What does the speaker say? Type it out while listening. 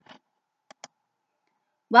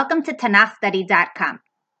Welcome to TanakhStudy.com.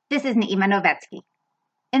 This is Neima Novetsky.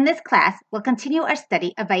 In this class, we'll continue our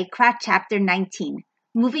study of Vayikra chapter 19,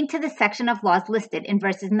 moving to the section of laws listed in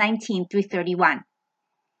verses 19 through 31.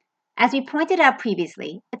 As we pointed out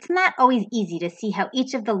previously, it's not always easy to see how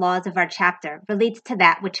each of the laws of our chapter relates to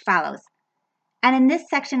that which follows. And in this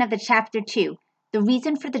section of the chapter too, the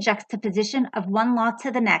reason for the juxtaposition of one law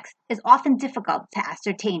to the next is often difficult to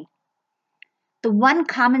ascertain. The one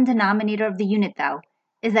common denominator of the unit, though,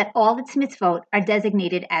 is that all its mitzvot are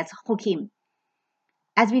designated as Chukkot.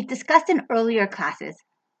 As we've discussed in earlier classes,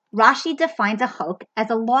 Rashi defines a chok as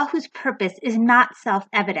a law whose purpose is not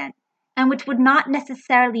self-evident and which would not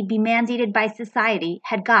necessarily be mandated by society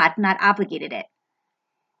had God not obligated it.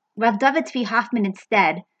 Rav David Tzvi Hoffman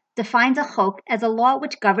instead defines a chok as a law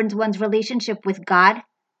which governs one's relationship with God,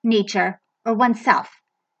 nature, or oneself,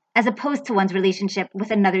 as opposed to one's relationship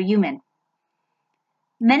with another human.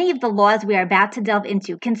 Many of the laws we are about to delve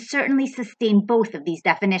into can certainly sustain both of these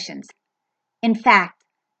definitions. In fact,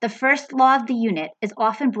 the first law of the unit is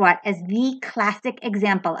often brought as the classic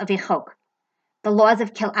example of a chok, the laws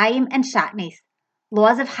of Kedoshim and Shatnes,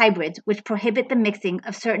 laws of hybrids which prohibit the mixing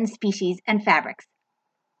of certain species and fabrics.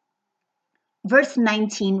 Verse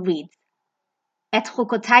 19 reads, Et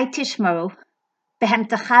chukotai tishmaru,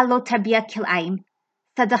 behemtecha lo tarbia Kedoshim,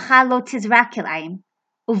 sadacha lo tizra Kedoshim,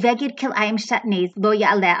 uvegid Kedoshim Shatnes lo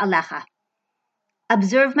ya'aleh alecha.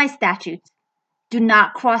 Observe my statutes. Do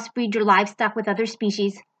not crossbreed your livestock with other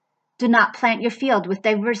species. Do not plant your field with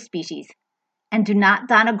diverse species. And do not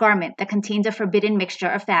don a garment that contains a forbidden mixture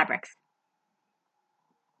of fabrics.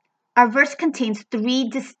 Our verse contains three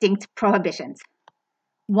distinct prohibitions.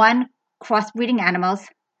 1. Crossbreeding animals.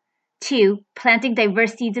 2. Planting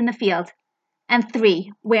diverse seeds in the field. And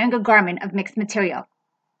 3. Wearing a garment of mixed material.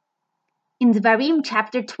 In Devarim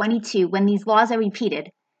chapter 22, when these laws are repeated,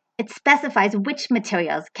 it specifies which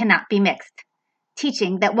materials cannot be mixed,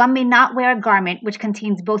 teaching that one may not wear a garment which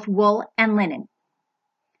contains both wool and linen.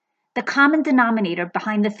 The common denominator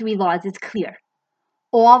behind the three laws is clear.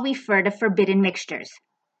 All refer to forbidden mixtures.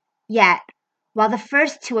 Yet, while the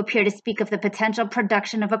first two appear to speak of the potential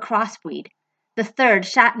production of a crossbreed, the third,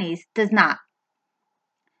 Shatnes, does not.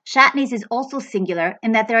 Shatnes is also singular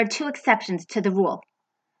in that there are two exceptions to the rule.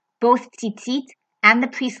 Both tzitzit and the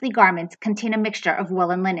priestly garments contain a mixture of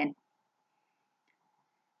wool and linen.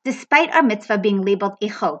 Despite our mitzvah being labeled a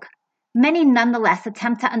chok, many nonetheless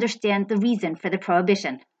attempt to understand the reason for the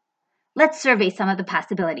prohibition. Let's survey some of the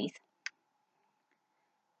possibilities.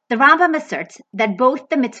 The Rambam asserts that both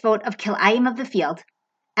the mitzvot of Kedoshim of the field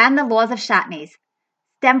and the laws of Shatnes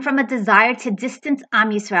stem from a desire to distance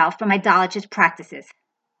Am Yisrael from idolatrous practices.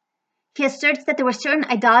 He asserts that there were certain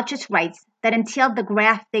idolatrous rites that entailed the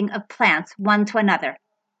grafting of plants one to another.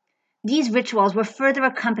 These rituals were further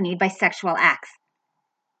accompanied by sexual acts.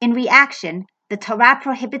 In reaction, the Torah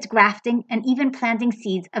prohibits grafting and even planting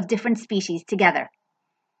seeds of different species together.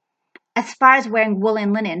 As far as wearing wool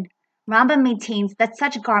and linen, Rambam maintains that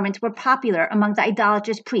such garments were popular among the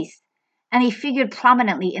idolatrous priests, and they figured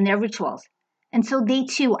prominently in their rituals, and so they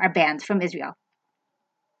too are banned from Israel.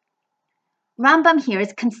 Rambam here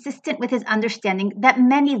is consistent with his understanding that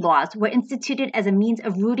many laws were instituted as a means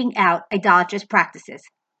of rooting out idolatrous practices.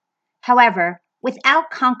 However,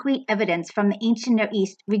 without concrete evidence from the ancient Near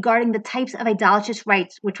East regarding the types of idolatrous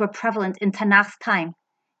rites which were prevalent in Tanakh's time,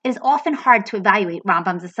 it is often hard to evaluate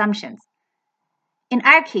Rambam's assumptions. In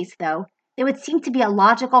our case, though, there would seem to be a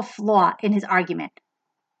logical flaw in his argument.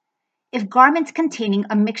 If garments containing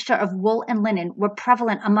a mixture of wool and linen were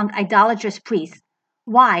prevalent among idolatrous priests,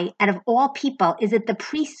 why, out of all people, is it the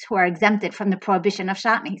priests who are exempted from the prohibition of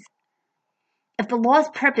Shatnes? If the law's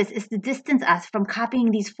purpose is to distance us from copying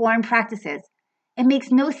these foreign practices, it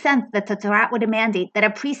makes no sense that the Torah would mandate that a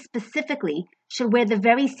priest specifically should wear the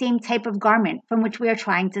very same type of garment from which we are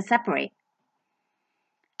trying to separate.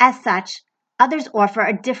 As such, others offer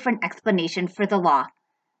a different explanation for the law.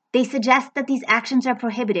 They suggest that these actions are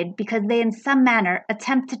prohibited because they in some manner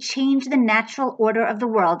attempt to change the natural order of the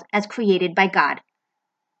world as created by God.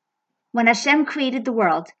 When Hashem created the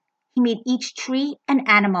world, He made each tree and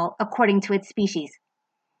animal according to its species,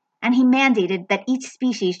 and He mandated that each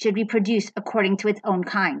species should reproduce according to its own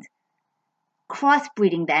kind.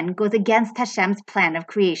 Crossbreeding, then, goes against Hashem's plan of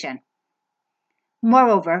creation.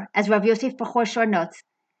 Moreover, as Rav Yosef Bechor Shor notes,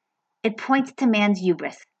 it points to man's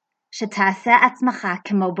hubris, sheta'aseh atzmacha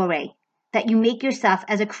kemo borei, that you make yourself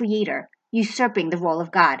as a creator, usurping the role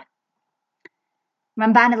of God.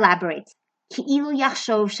 Ramban elaborates, Ki'ilu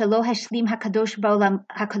yachshov shelo heshlim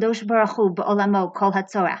hakadosh baruch hu ba'olamo kol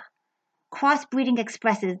hatzorach. Crossbreeding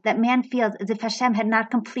expresses that man feels as if Hashem had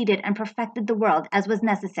not completed and perfected the world as was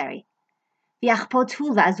necessary.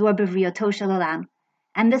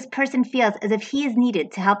 And this person feels as if he is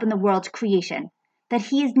needed to help in the world's creation, that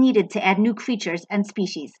he is needed to add new creatures and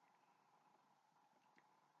species.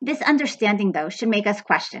 This understanding, though, should make us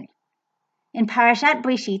question. In Parashat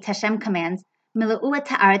Breshit, Hashem commands, Mila'u et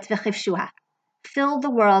ha'aretz v'chivshuha, fill the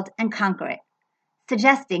world and conquer it,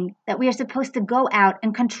 suggesting that we are supposed to go out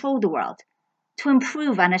and control the world, to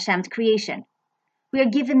improve on Hashem's creation. We are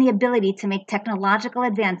given the ability to make technological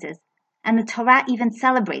advances, and the Torah even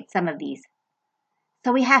celebrates some of these.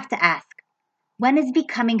 So we have to ask, when is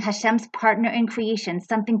becoming Hashem's partner in creation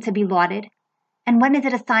something to be lauded? And when is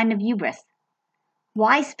it a sign of hubris?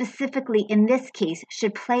 Why specifically in this case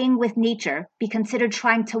should playing with nature be considered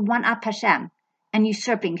trying to one-up Hashem and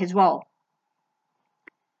usurping his role?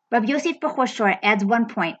 Rabbi Yosef Bechor Shor adds one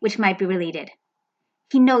point which might be related.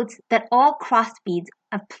 He notes that all crossbreeds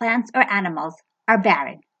of plants or animals are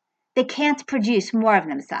barren. They can't produce more of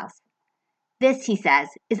themselves. This, he says,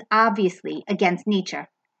 is obviously against nature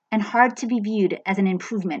and hard to be viewed as an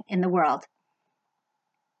improvement in the world.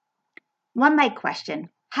 One might question,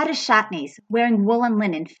 how does shatnez, wearing wool and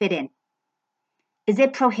linen, fit in? Is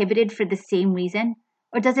it prohibited for the same reason,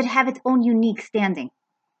 or does it have its own unique standing?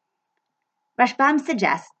 Rashbam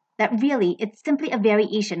suggests that really it's simply a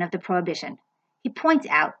variation of the prohibition. He points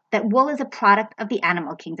out that wool is a product of the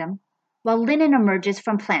animal kingdom, while linen emerges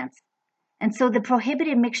from plants. And so the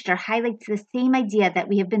prohibited mixture highlights the same idea that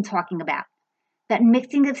we have been talking about, that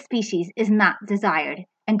mixing of species is not desired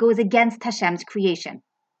and goes against Hashem's creation.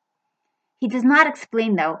 He does not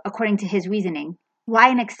explain, though, according to his reasoning, why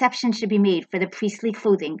an exception should be made for the priestly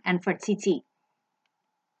clothing and for tzitzit.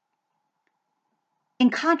 In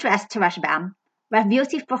contrast to Rashbam, Rav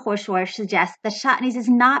Yosef Bechor Shor suggests that shatnez is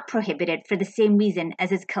not prohibited for the same reason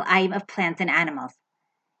as its kilayim of plants and animals.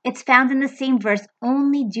 It's found in the same verse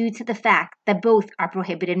only due to the fact that both are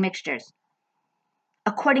prohibited mixtures.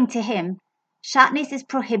 According to him, shatnez is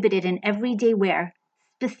prohibited in everyday wear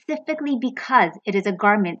specifically because it is a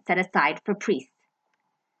garment set aside for priests.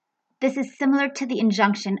 This is similar to the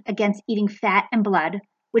injunction against eating fat and blood,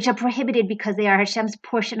 which are prohibited because they are Hashem's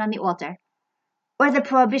portion on the altar, or the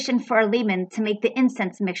prohibition for a layman to make the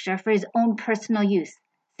incense mixture for his own personal use,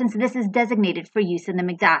 since this is designated for use in the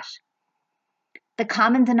Mikdash. The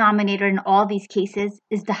common denominator in all these cases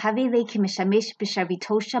is the Havile Kimishamesh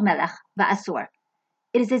Bisharvito Shamelech Va'asur.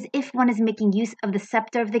 It is as if one is making use of the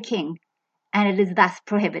scepter of the king, and it is thus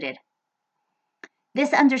prohibited.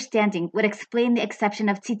 This understanding would explain the exception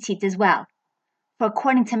of tzitzit as well, for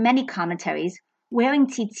according to many commentaries, wearing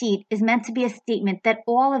tzitzit is meant to be a statement that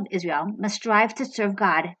all of Israel must strive to serve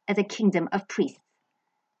God as a kingdom of priests.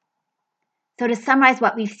 So to summarize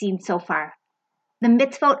what we've seen so far, the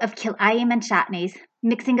mitzvot of kilayim and shatnez,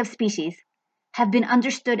 mixing of species, have been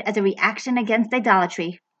understood as a reaction against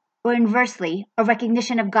idolatry, or inversely, a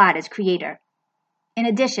recognition of God as creator. In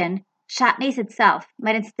addition, shatnez itself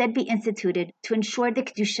might instead be instituted to ensure the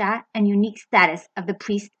kedusha and unique status of the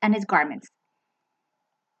priest and his garments.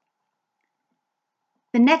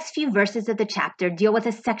 The next few verses of the chapter deal with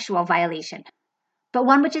a sexual violation, but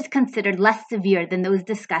one which is considered less severe than those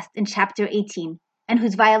discussed in chapter 18, and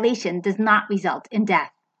whose violation does not result in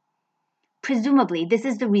death. Presumably, this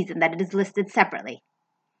is the reason that it is listed separately.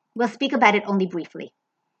 We'll speak about it only briefly.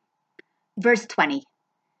 Verse 20.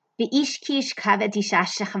 If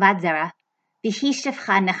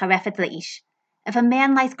a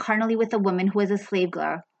man lies carnally with a woman who is a slave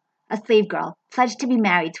girl pledged to be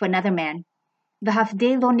married to another man, and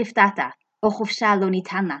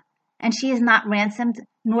she is not ransomed,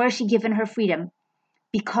 nor is she given her freedom,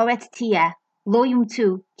 they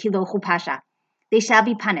shall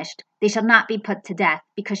be punished. They shall not be put to death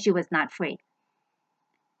because she was not free.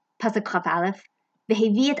 Pasuk Chaf Aleph.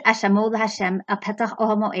 He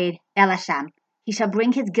shall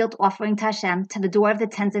bring his guilt offering to Hashem to the door of the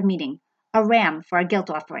tents of meeting, a ram for a guilt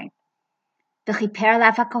offering. And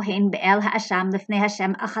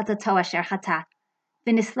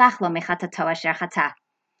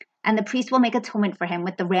the priest will make atonement for him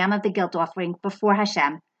with the ram of the guilt offering before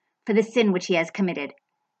Hashem for the sin which he has committed,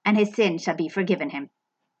 and his sin shall be forgiven him.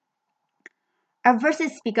 Our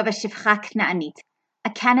verses speak of a shifcha Kna'anit,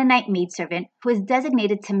 a Canaanite maidservant who is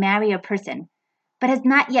designated to marry a person, but has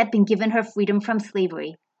not yet been given her freedom from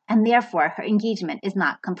slavery, and therefore her engagement is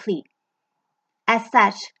not complete. As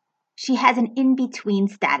such, she has an in-between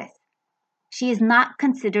status. She is not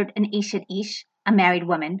considered an Eshet Ish, a married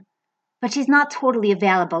woman, but she's not totally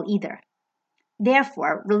available either.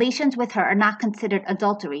 Therefore, relations with her are not considered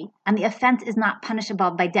adultery, and the offense is not punishable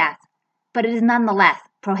by death, but it is nonetheless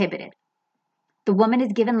prohibited. The woman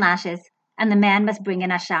is given lashes, and the man must bring an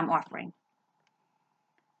asham offering.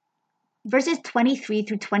 Verses 23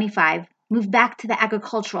 through 25 move back to the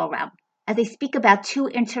agricultural realm as they speak about two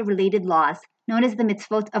interrelated laws known as the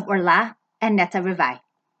mitzvot of Orlah and Neta Revai.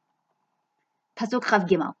 Pasuk Chav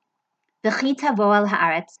Gimel. V'chi tavo al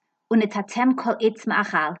haaretz unetatem kol etz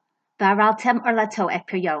ma'achal v'araltem orlato et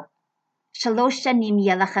piryo. Shalosh shanim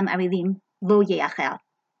yelachem arilim lo yeachel.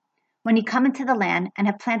 When you come into the land and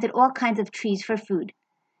have planted all kinds of trees for food,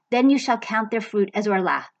 then you shall count their fruit as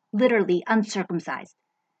Orlah, literally uncircumcised.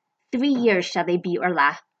 3 years shall they be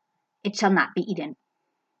Orlah. It shall not be eaten.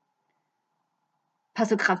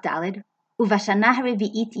 Pasuk Chav Daled. Uvashana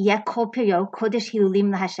harevi'it yeh kol piryo kodesh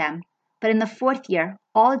hilulim laHashem. But in the 4th year,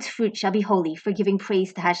 all its fruit shall be holy for giving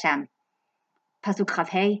praise to Hashem. Pasuk Chav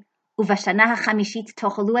Hei. Uvashana hachamishit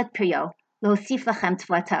tochelu et piryo lohosif lachem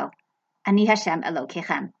tvuato. Ani Hashem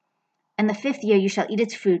Elokechem. And the 5th year you shall eat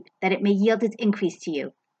its fruit, that it may yield its increase to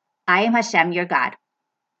you. I am Hashem your God.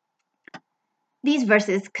 These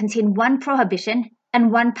verses contain one prohibition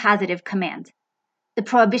and one positive command. The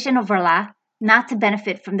prohibition of Orlah, not to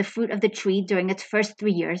benefit from the fruit of the tree during its first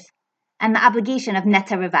 3 years, and the obligation of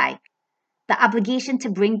Neta Revai, the obligation to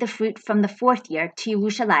bring the fruit from the 4th year to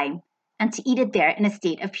Yerushalayim and to eat it there in a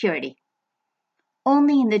state of purity.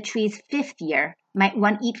 Only in the tree's 5th year might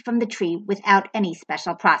one eat from the tree without any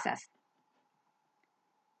special process.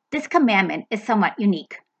 This commandment is somewhat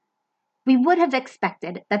unique. We would have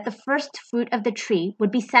expected that the first fruit of the tree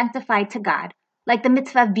would be sanctified to God, like the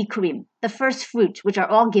mitzvah of bikurim, the first fruits which are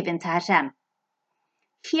all given to Hashem.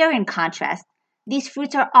 Here, in contrast, these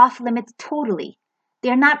fruits are off limits totally. They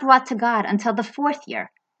are not brought to God until the 4th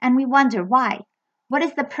year, and we wonder why. What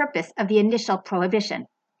is the purpose of the initial prohibition?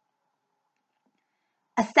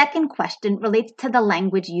 A second question relates to the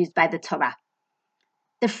language used by the Torah.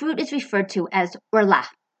 The fruit is referred to as Orlah,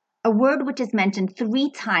 a word which is mentioned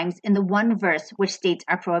 3 times in the one verse which states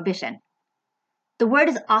our prohibition. The word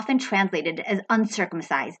is often translated as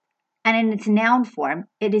uncircumcised, and in its noun form,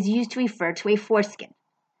 it is used to refer to a foreskin.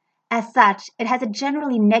 As such, it has a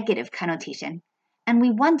generally negative connotation, and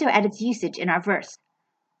we wonder at its usage in our verse.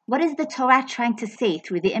 What is the Torah trying to say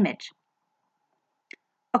through the image?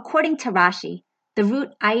 According to Rashi, the root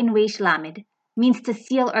ayin reish lamed means to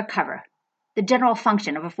seal or cover, the general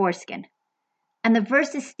function of a foreskin. And the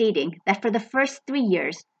verse is stating that for the first 3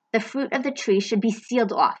 years, the fruit of the tree should be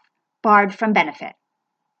sealed off, barred from benefit.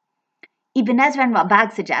 Ibn Ezra and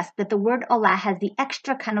Ralbag suggest that the word Olah has the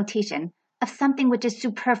extra connotation of something which is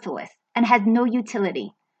superfluous and has no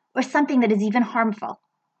utility, or something that is even harmful.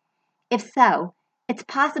 If so, it's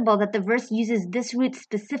possible that the verse uses this root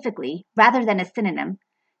specifically, rather than a synonym,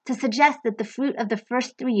 to suggest that the fruit of the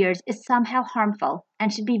first 3 years is somehow harmful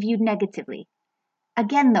and should be viewed negatively.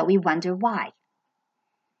 Again, though, we wonder why.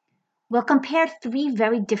 We'll compare 3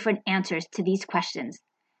 very different answers to these questions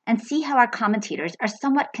and see how our commentators are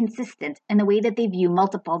somewhat consistent in the way that they view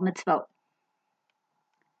multiple mitzvot.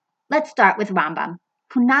 Let's start with Rambam,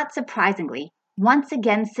 who not surprisingly once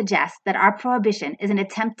again suggests that our prohibition is an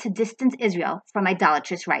attempt to distance Israel from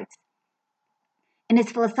idolatrous rites. In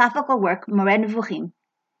his philosophical work, Moreh Nevuchim,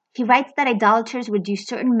 he writes that idolaters would do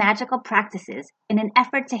certain magical practices in an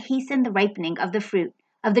effort to hasten the ripening of the fruit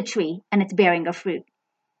of the tree and its bearing of fruit.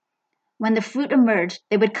 When the fruit emerged,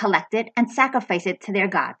 they would collect it and sacrifice it to their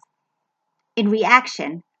gods. In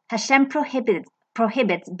reaction, Hashem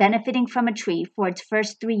prohibits benefiting from a tree for its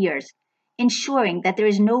first 3 years, ensuring that there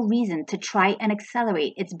is no reason to try and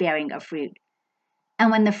accelerate its bearing of fruit.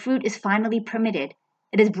 And when the fruit is finally permitted,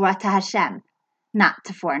 it is brought to Hashem, not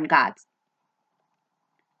to foreign gods.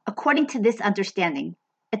 According to this understanding,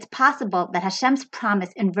 it's possible that Hashem's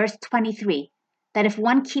promise in verse 23, that if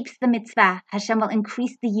one keeps the mitzvah, Hashem will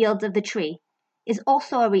increase the yields of the tree, is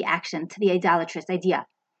also a reaction to the idolatrous idea.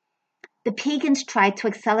 The pagans tried to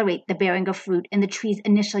accelerate the bearing of fruit in the tree's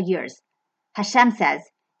initial years. Hashem says,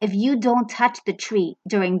 if you don't touch the tree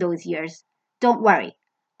during those years, don't worry.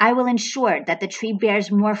 I will ensure that the tree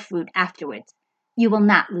bears more fruit afterwards. You will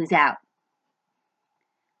not lose out.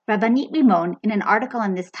 Rabbanit Rimon, in an article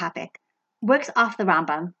on this topic, works off the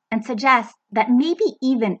Rambam and suggests that maybe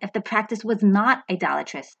even if the practice was not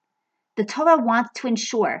idolatrous, the Torah wants to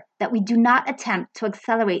ensure that we do not attempt to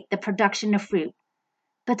accelerate the production of fruit,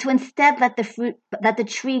 but to instead let the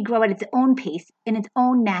tree grow at its own pace in its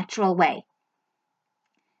own natural way.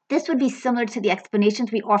 This would be similar to the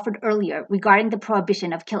explanations we offered earlier regarding the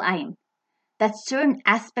prohibition of kilayim, that certain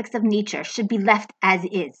aspects of nature should be left as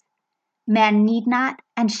is. Man need not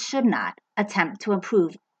and should not attempt to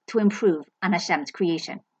improve on Hashem's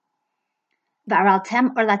creation.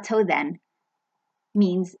 Va'araltem orlato then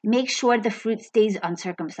means make sure the fruit stays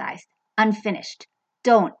uncircumcised, unfinished.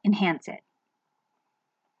 Don't enhance it.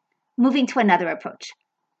 Moving to another approach.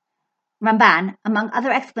 Ramban, among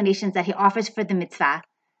other explanations that he offers for the mitzvah,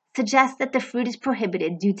 suggests that the fruit is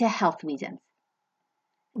prohibited due to health reasons.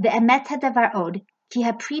 Ve'emet hadavar od, ki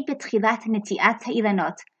hapri betchilat neti'at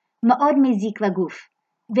ha'ilanot, ma'od mezik laguf,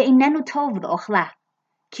 ve'inenu tov l'ochla,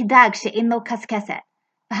 kidag she'en lo kaskeset,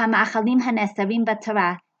 v'hama'achalim hanesarim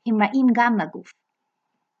b'Torah himra'im gam laguf.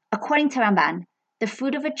 According to Ramban, the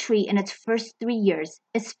fruit of a tree in its first 3 years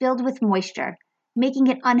is filled with moisture, making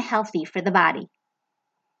it unhealthy for the body.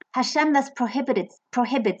 Hashem thus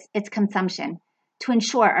prohibits its consumption to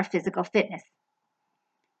ensure our physical fitness.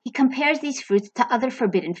 He compares these fruits to other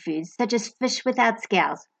forbidden foods, such as fish without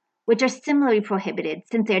scales, which are similarly prohibited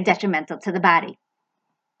since they are detrimental to the body.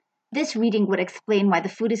 This reading would explain why the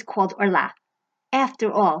food is called orlah.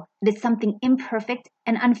 After all, it is something imperfect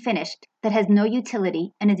and unfinished that has no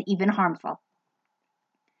utility and is even harmful.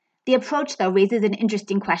 The approach, though, raises an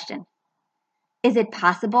interesting question. Is it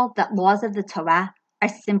possible that laws of the Torah are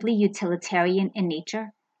simply utilitarian in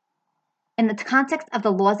nature? In the context of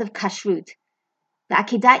the laws of kashrut, the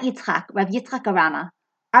Akedat Yitzchak, Rav Yitzchak Arama,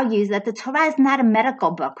 argues that the Torah is not a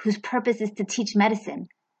medical book whose purpose is to teach medicine,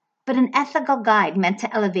 but an ethical guide meant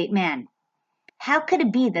to elevate man. How could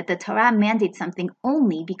it be that the Torah mandates something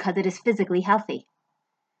only because it is physically healthy?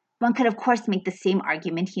 One could, of course, make the same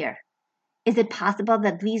argument here. Is it possible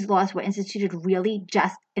that these laws were instituted really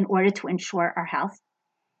just in order to ensure our health?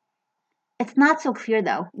 It's not so clear,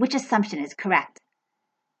 though, which assumption is correct.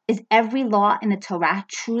 Is every law in the Torah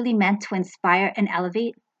truly meant to inspire and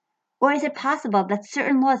elevate? Or is it possible that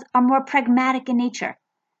certain laws are more pragmatic in nature,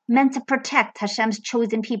 meant to protect Hashem's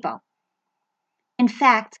chosen people? In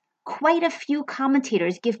fact, quite a few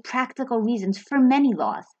commentators give practical reasons for many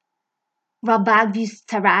laws. Ralbag views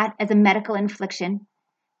tzaraat as a medical infliction,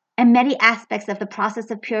 and many aspects of the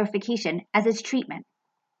process of purification as its treatment.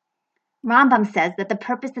 Rambam says that the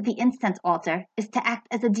purpose of the incense altar is to act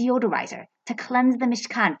as a deodorizer, to cleanse the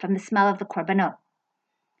Mishkan from the smell of the korbanot.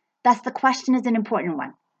 Thus, the question is an important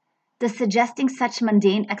one. Does suggesting such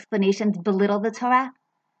mundane explanations belittle the Torah?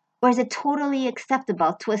 Or is it totally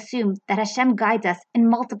acceptable to assume that Hashem guides us in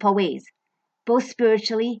multiple ways, both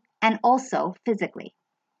spiritually and also physically?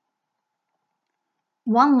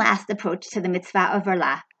 One last approach to the mitzvah of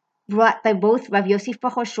orlah, brought by both Rav Yosef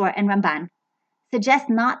bar Hoshor and Ramban, suggests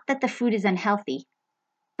not that the fruit is unhealthy,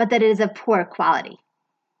 but that it is of poor quality.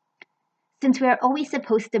 Since we are always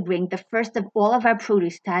supposed to bring the first of all of our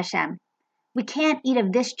produce to Hashem, we can't eat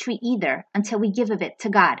of this tree either until we give of it to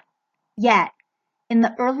God. Yet, in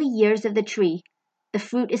the early years of the tree, the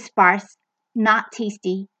fruit is sparse, not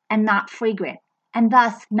tasty, and not fragrant, and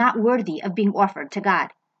thus not worthy of being offered to God.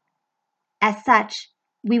 As such,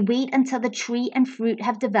 we wait until the tree and fruit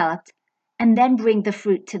have developed, and then bring the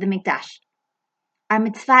fruit to the mikdash. Our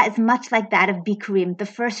mitzvah is much like that of bikurim, the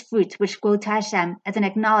first fruits which go to Hashem as an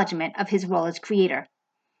acknowledgement of His role as creator.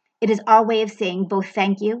 It is our way of saying both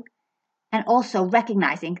thank you, and also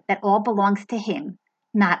recognizing that all belongs to Him,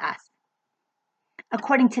 not us.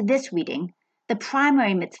 According to this reading, the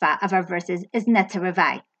primary mitzvah of our verses is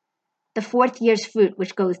netzah, the 4th year's fruit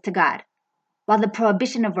which goes to God, while the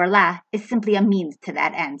prohibition of orlah is simply a means to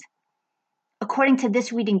that end. According to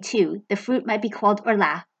this reading too, the fruit might be called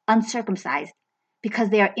orlah, uncircumcised, because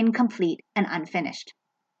they are incomplete and unfinished.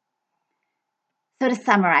 So to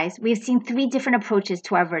summarize, we have seen 3 different approaches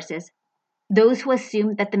to our verses: those who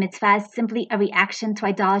assume that the mitzvah is simply a reaction to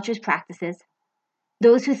idolatrous practices,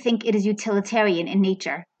 those who think it is utilitarian in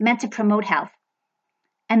nature, meant to promote health,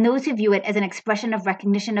 and those who view it as an expression of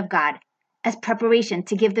recognition of God, as preparation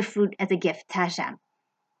to give the fruit as a gift to Hashem.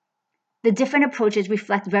 The different approaches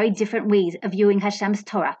reflect very different ways of viewing Hashem's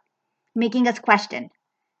Torah, making us question,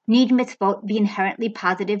 need mitzvot be inherently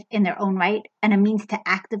positive in their own right and a means to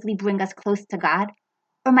actively bring us close to God,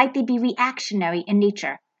 or might they be reactionary in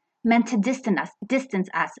nature, meant to distance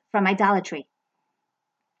us from idolatry?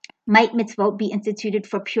 Might mitzvot be instituted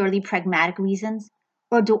for purely pragmatic reasons,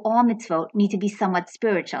 or do all mitzvot need to be somewhat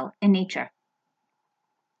spiritual in nature?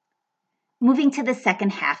 Moving to the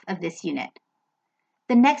second half of this unit.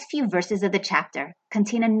 The next few verses of the chapter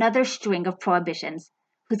contain another string of prohibitions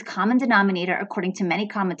whose common denominator, according to many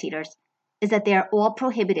commentators, is that they are all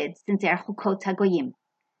prohibited since they are Chukkot HaGoyyim,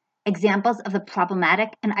 examples of the problematic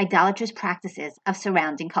and idolatrous practices of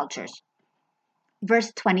surrounding cultures.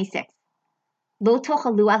 Verse 26. Lo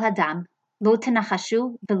tochalu al hadam, lo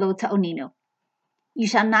tenachashu, velo ta'oninu. You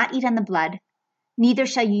shall not eat on the blood, neither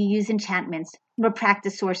shall you use enchantments, nor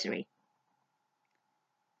practice sorcery.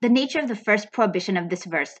 The nature of the first prohibition of this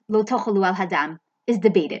verse, lo tochalu al hadam, is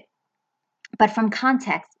debated. But from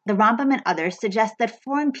context, the Rambam and others suggest that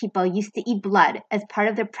foreign people used to eat blood as part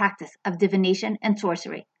of their practice of divination and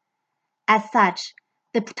sorcery. As such,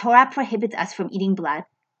 The Torah prohibits us from eating blood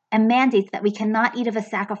and mandates that we cannot eat of a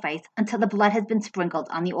sacrifice until the blood has been sprinkled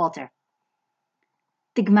on the altar.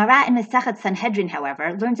 The Gemara in Masechet Sanhedrin,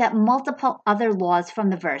 however, learns out multiple other laws from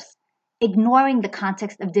the verse, ignoring the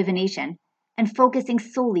context of divination and focusing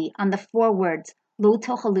solely on the 4 words, Lo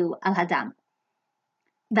tochalu al hadam.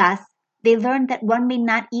 Thus, they learned that one may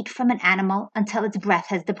not eat from an animal until its breath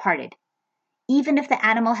has departed. Even if the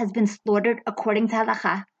animal has been slaughtered according to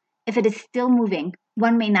halacha, if it is still moving,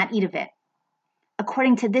 one may not eat of it.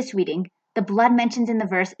 According to this reading, the blood mentioned in the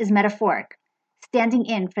verse is metaphoric, standing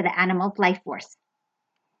in for the animal's life force.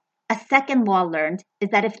 A second law learned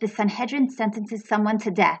is that if the Sanhedrin sentences someone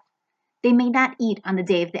to death, they may not eat on the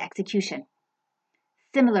day of the execution.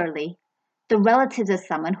 Similarly, the relatives of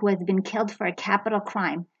someone who has been killed for a capital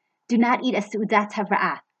crime do not eat a seudat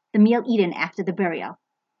havra'ah, the meal eaten after the burial.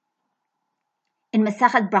 In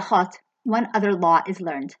Masechet Brachot, one other law is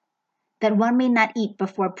learned, that one may not eat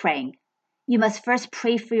before praying. You must first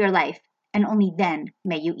pray for your life, and only then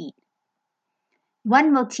may you eat.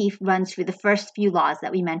 One motif runs through the first few laws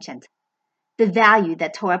that we mentioned, the value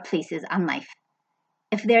that Torah places on life.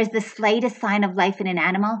 If there is the slightest sign of life in an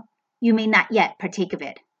animal, you may not yet partake of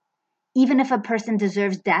it. Even if a person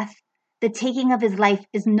deserves death, the taking of his life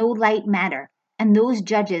is no light matter, and those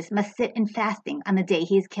judges must sit in fasting on the day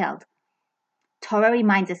he is killed. Torah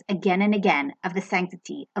reminds us again and again of the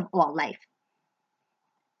sanctity of all life.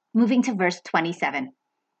 Moving to verse 27.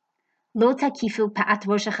 Lo takifu pa'at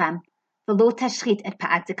roshechem, v'lo tashchit et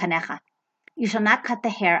pa'at zekanecha. You shall not cut the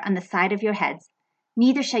hair on the side of your heads,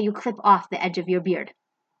 neither shall you clip off the edge of your beard.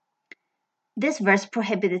 This verse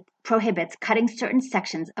prohibits cutting certain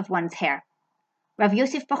sections of one's hair. Rav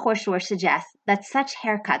Yosef Bachor Shor suggests that such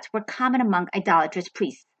haircuts were common among idolatrous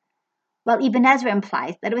priests, while Ibn Ezra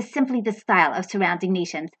implies that it was simply the style of surrounding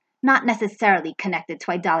nations, not necessarily connected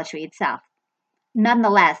to idolatry itself.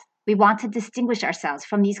 Nonetheless, we want to distinguish ourselves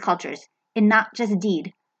from these cultures in not just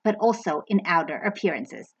deed, but also in outer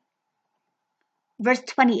appearances. Verse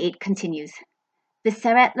 28 continues,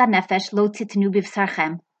 V'seret lanefesh lo titnu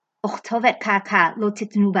bivsarchem, uchtovet ka'ka lo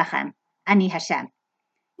titnu bachem, ani Hashem.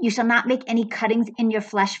 You shall not make any cuttings in your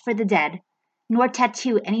flesh for the dead, nor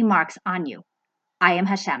tattoo any marks on you. I am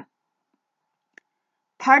Hashem.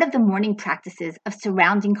 Part of the mourning practices of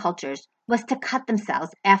surrounding cultures was to cut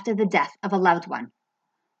themselves after the death of a loved one.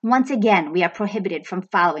 Once again, we are prohibited from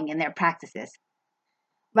following in their practices.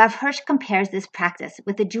 Rav Hirsch compares this practice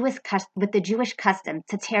with the Jewish custom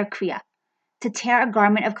to tear kriya, to tear a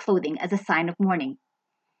garment of clothing as a sign of mourning.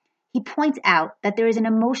 He points out that there is an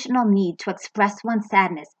emotional need to express one's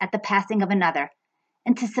sadness at the passing of another,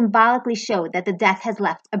 and to symbolically show that the death has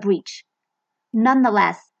left a breach.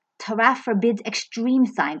 Nonetheless, Torah forbids extreme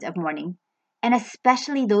signs of mourning, and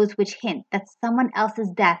especially those which hint that someone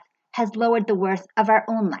else's death has lowered the worth of our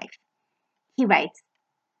own life. He writes,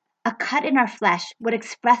 a cut in our flesh would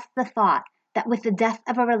express the thought that with the death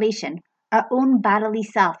of a relation, our own bodily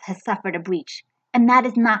self has suffered a breach, and that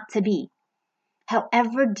is not to be.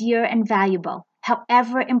 However dear and valuable,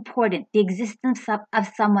 however important the existence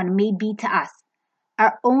of someone may be to us,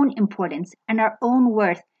 our own importance and our own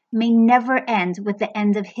worth may never end with the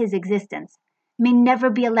end of his existence, may never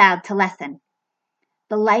be allowed to lessen.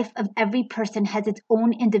 The life of every person has its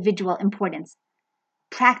own individual importance.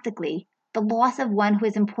 Practically, the loss of one who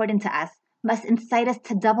is important to us must incite us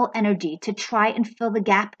to double energy to try and fill the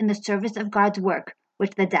gap in the service of God's work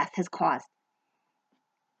which the death has caused.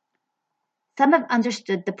 Some have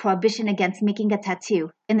understood the prohibition against making a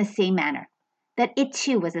tattoo in the same manner, that it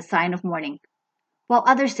too was a sign of mourning, while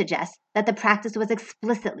others suggest that the practice was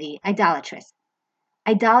explicitly idolatrous.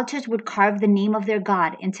 Idolaters would carve the name of their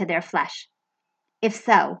god into their flesh. If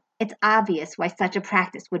so, it's obvious why such a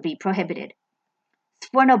practice would be prohibited.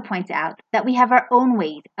 Sforno points out that we have our own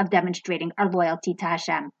ways of demonstrating our loyalty to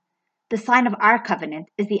Hashem. The sign of our covenant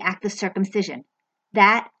is the act of circumcision.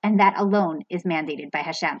 That and that alone is mandated by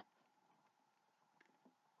Hashem.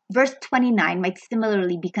 Verse 29 might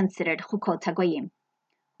similarly be considered Chukkot HaGoyyim.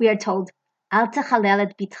 We are told, Al techalel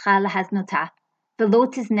et bitcha lahaznota,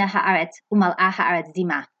 v'lo tizneh haaretz umal'ah haaretz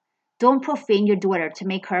zima. Don't profane your daughter to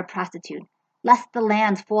make her a prostitute, lest the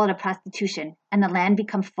land fall to prostitution and the land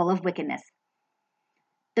become full of wickedness.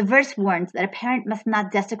 The verse warns that a parent must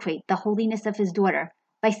not desecrate the holiness of his daughter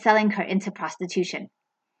by selling her into prostitution.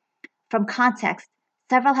 From context,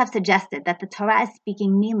 several have suggested that the Torah is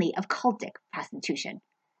speaking mainly of cultic prostitution.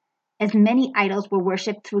 As many idols were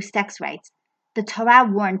worshipped through sex rites, the Torah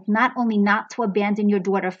warns not only not to abandon your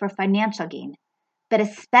daughter for financial gain, but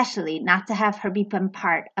especially not to have her become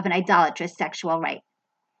part of an idolatrous sexual rite.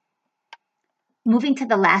 Moving to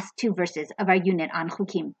the last 2 verses of our unit on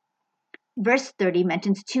Chukim. Verse 30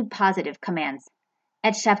 mentions two positive commands.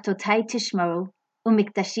 Et shabtotai tishmaru,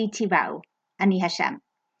 umikdashi tirau, ani Hashem.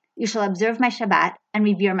 You shall observe my Shabbat and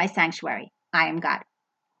revere my sanctuary. I am God.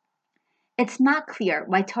 It's not clear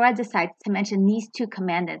why Torah decides to mention these two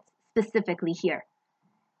commandments specifically here.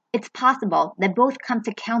 It's possible that both come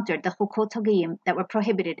to counter the Chukkot HaGoyyim that were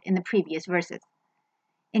prohibited in the previous verses.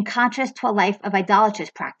 In contrast to a life of idolatrous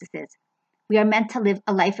practices, we are meant to live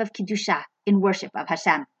a life of Kedusha in worship of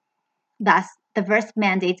Hashem. Thus, the verse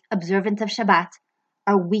mandates observance of Shabbat,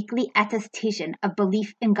 our weekly attestation of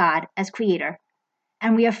belief in God as Creator,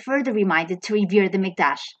 and we are further reminded to revere the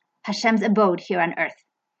Mikdash, Hashem's abode here on earth.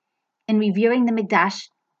 In revering the Mikdash,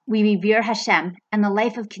 we revere Hashem and the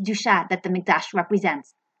life of Kedusha that the Mikdash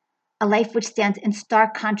represents, a life which stands in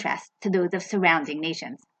stark contrast to those of surrounding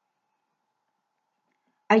nations.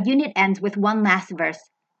 Our unit ends with one last verse,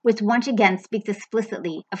 which once again speaks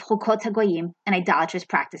explicitly of Chukkot HaGoyyim and idolatrous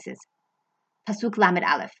practices. Pasuk Lamed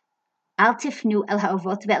Aleph. Al tifnu el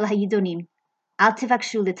ha'ovot ve'el ha'idonim, al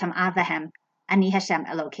tivakshu litam'a vahem, ani Hashem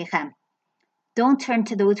Elokechem. Don't turn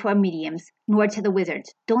to those who are mediums, nor to the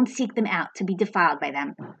wizards. Don't seek them out to be defiled by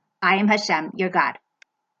them. I am Hashem, your God.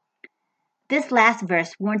 This last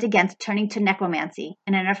verse warns against turning to necromancy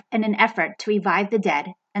in an effort to revive the dead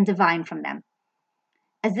and divine from them.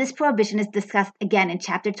 As this prohibition is discussed again in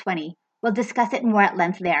chapter 20, we'll discuss it more at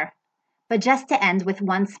length there, but just to end with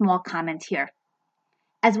one small comment here.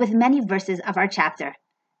 As with many verses of our chapter,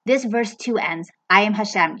 this verse too ends, I am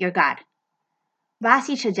Hashem, your God.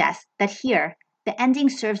 Rashi suggests that here, the ending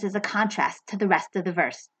serves as a contrast to the rest of the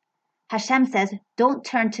verse. Hashem says, don't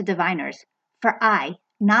turn to diviners, for I,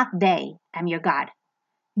 not they, am your God.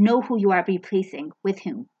 Know who you are replacing with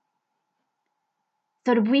whom.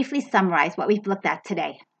 So to briefly summarize what we've looked at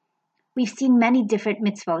today, we've seen many different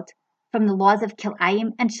mitzvot, from the laws of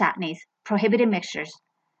kilayim and shatnez, prohibited mixtures,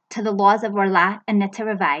 to the laws of orla and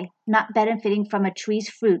neteravai, not benefiting from a tree's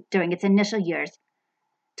fruit during its initial years,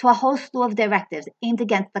 to a whole slew of directives aimed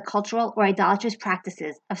against the cultural or idolatrous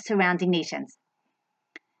practices of surrounding nations.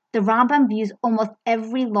 The Rambam views almost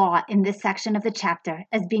every law in this section of the chapter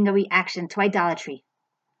as being a reaction to idolatry,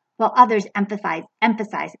 while others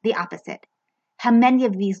emphasize the opposite. How many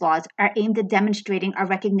of these laws are aimed at demonstrating our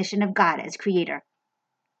recognition of God as Creator.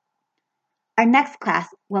 Our next class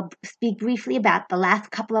will speak briefly about the last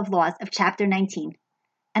couple of laws of chapter 19,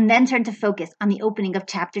 and then turn to focus on the opening of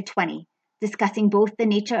chapter 20, discussing both the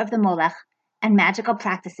nature of the molech and magical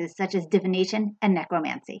practices such as divination and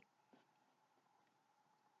necromancy.